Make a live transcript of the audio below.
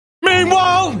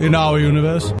now in our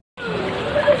universe.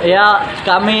 Ya,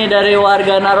 kami dari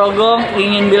warga Narogong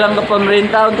ingin bilang ke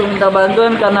pemerintah untuk minta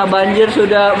bantuan karena banjir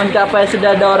sudah mencapai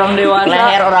sedada orang dewasa.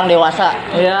 Leher orang dewasa.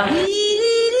 Ya.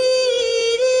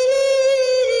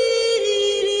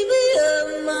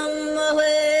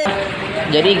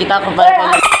 Jadi kita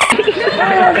kepada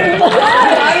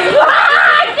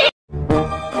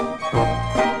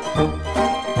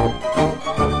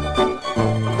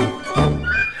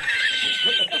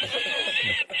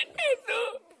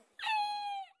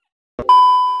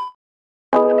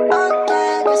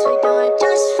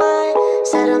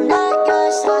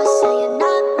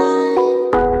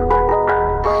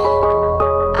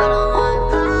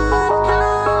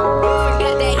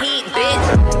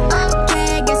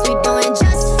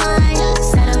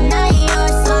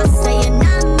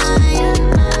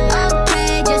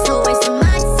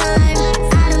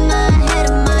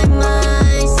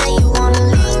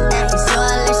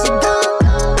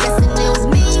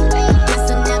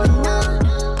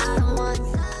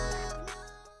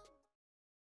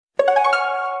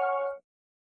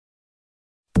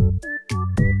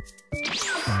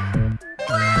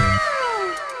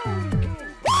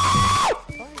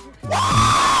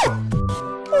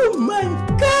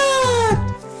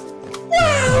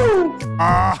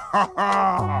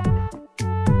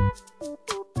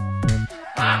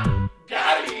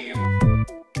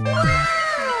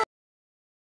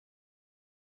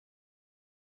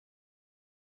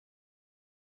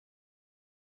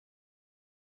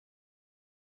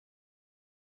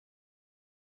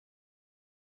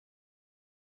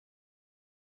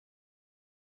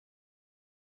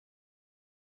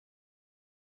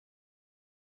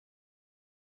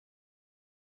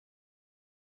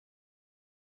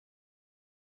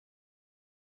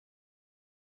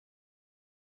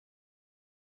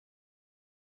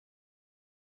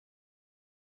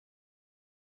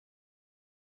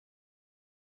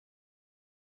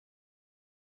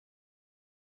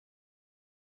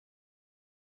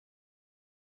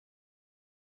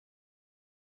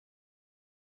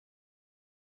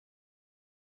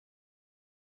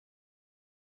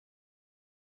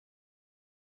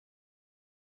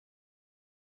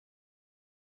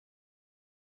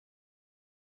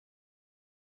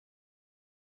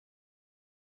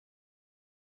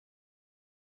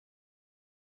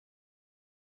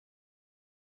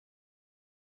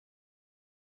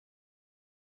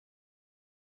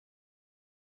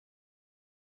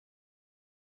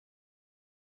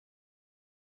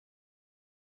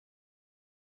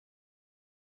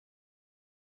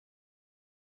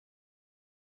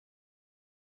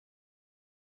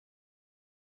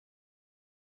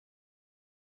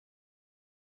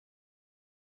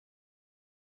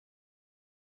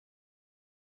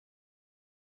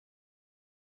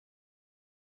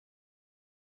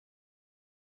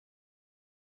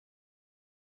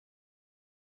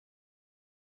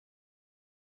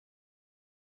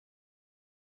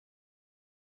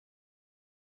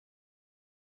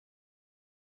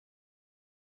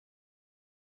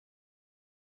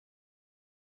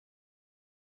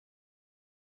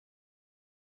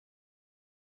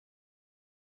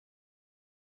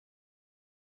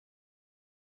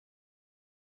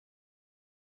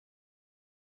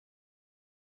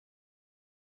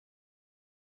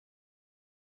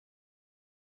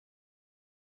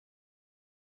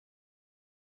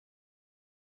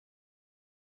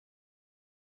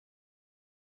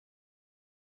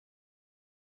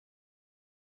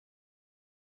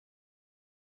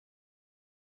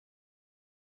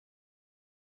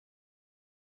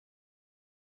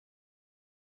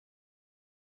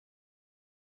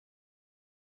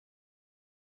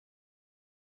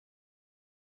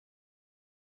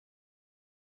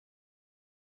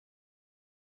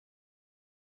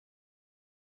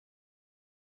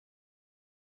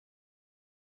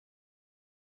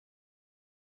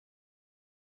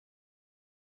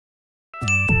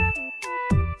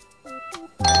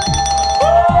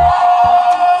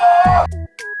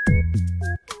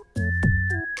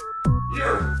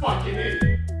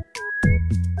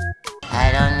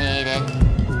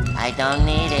I don't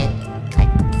need it. I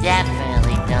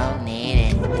definitely don't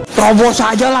need it. Terobos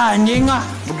aja lah anjing ah.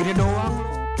 Begini doang.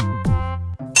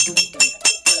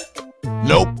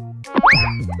 Nope.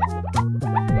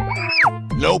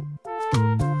 Nope.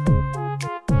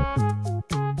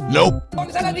 Nope. Kalau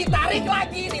misalnya ditarik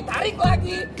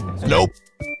lagi. Nope.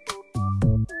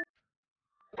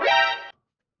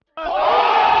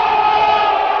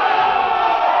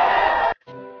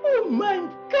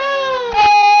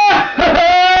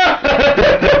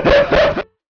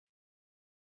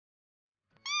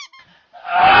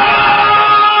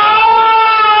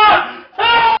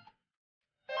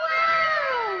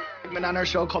 segment on our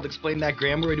show called Explain That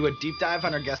Gram, where we do a deep dive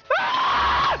on our guest.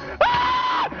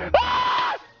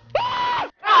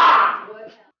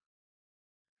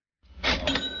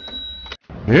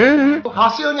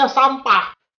 Hasilnya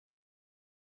sampah.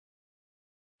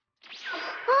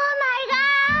 Oh my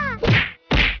god!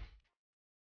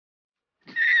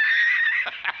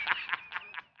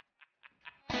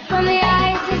 From the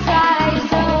eyes inside your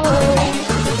soul,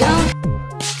 don't.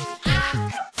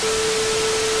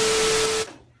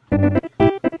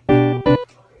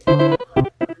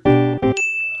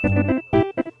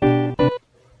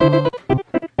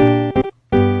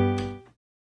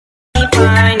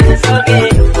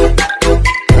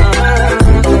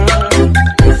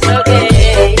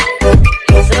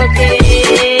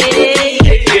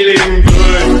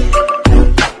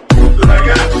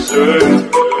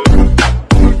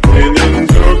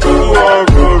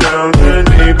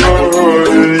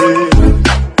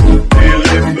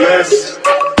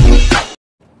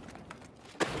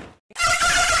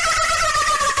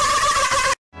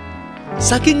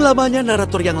 Saking lamanya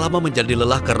narator yang lama menjadi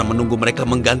lelah karena menunggu mereka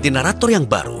mengganti narator yang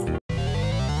baru.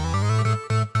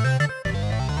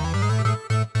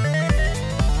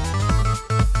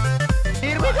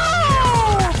 Here we go!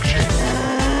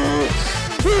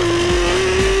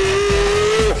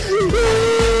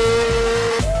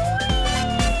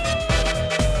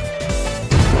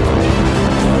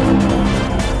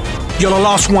 You're the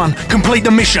last one. Complete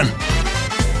the mission.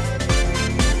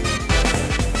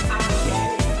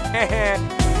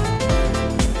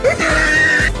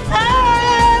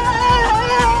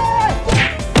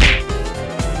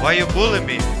 Why you bullying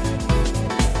me?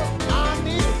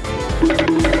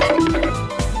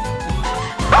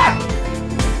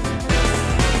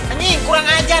 Anjing, kurang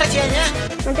ajar sianya.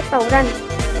 Nanti tawuran.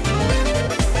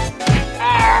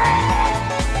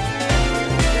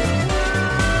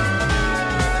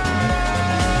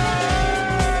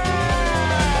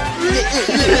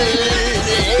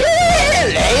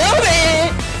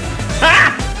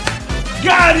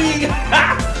 Got it!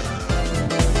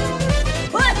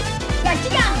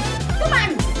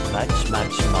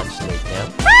 Much later.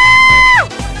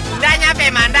 Udah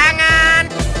nyampe mandangan.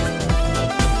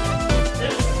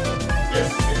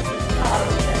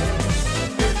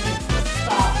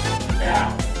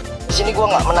 Di sini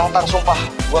gua nggak menantang, sumpah.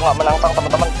 Gua nggak menantang,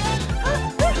 teman-teman.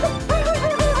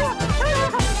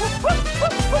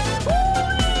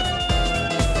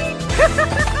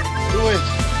 Do it!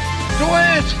 Do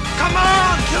it! Come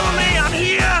on! Kill me! I'm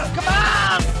here! Come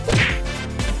on!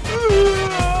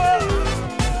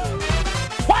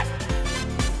 What?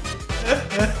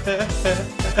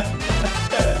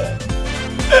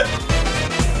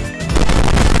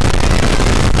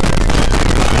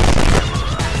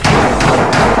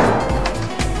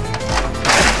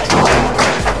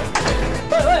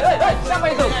 Siapa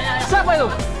itu? Siapa itu?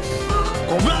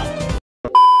 Cobra!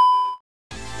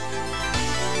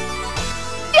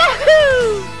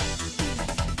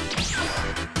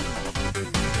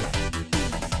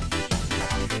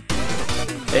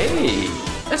 Hey,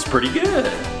 that's pretty good.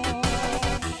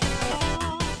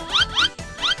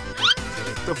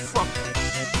 The fuck?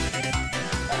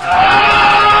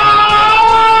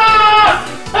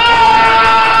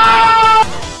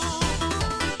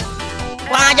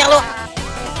 Kurang ajar lu.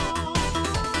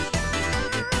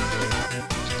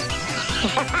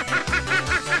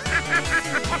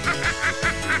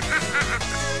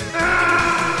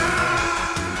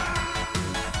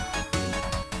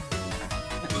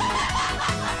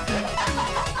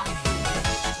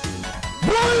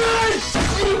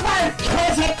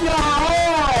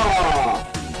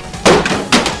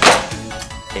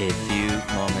 A few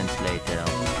moments later.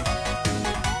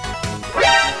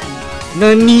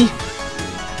 Nani?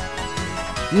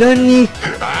 Nani?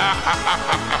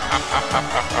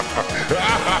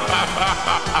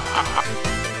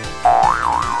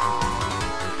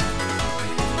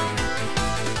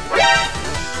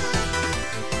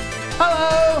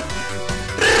 Halo.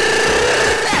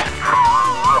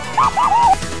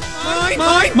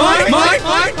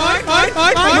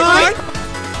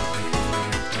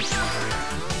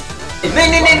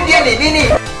 Ini dia nih, ini.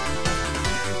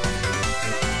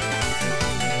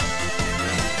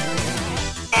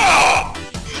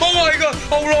 Oh my god!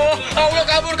 Allah! Allah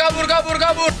kabur!